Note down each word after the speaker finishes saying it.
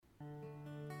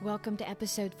Welcome to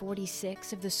episode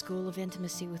 46 of the School of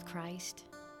Intimacy with Christ.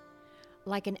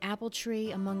 Like an apple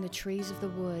tree among the trees of the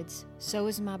woods, so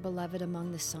is my beloved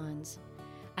among the sons.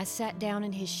 I sat down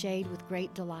in his shade with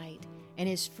great delight, and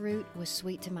his fruit was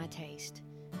sweet to my taste.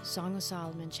 Song of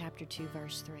Solomon, chapter 2,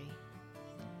 verse 3.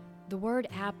 The word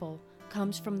apple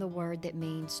comes from the word that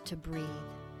means to breathe.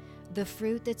 The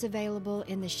fruit that's available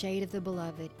in the shade of the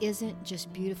beloved isn't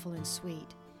just beautiful and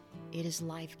sweet, it is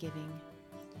life-giving.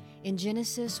 In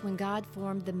Genesis, when God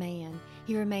formed the man,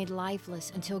 he remained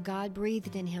lifeless until God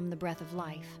breathed in him the breath of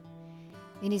life.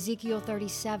 In Ezekiel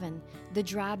 37, the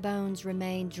dry bones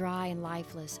remained dry and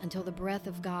lifeless until the breath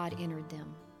of God entered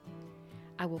them.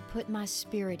 I will put my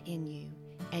spirit in you,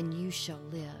 and you shall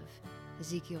live.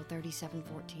 Ezekiel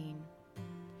 37:14.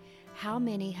 How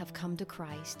many have come to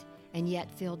Christ and yet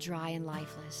feel dry and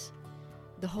lifeless?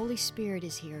 The Holy Spirit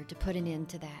is here to put an end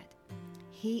to that.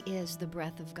 He is the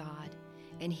breath of God,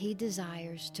 and He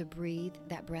desires to breathe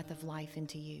that breath of life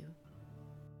into you.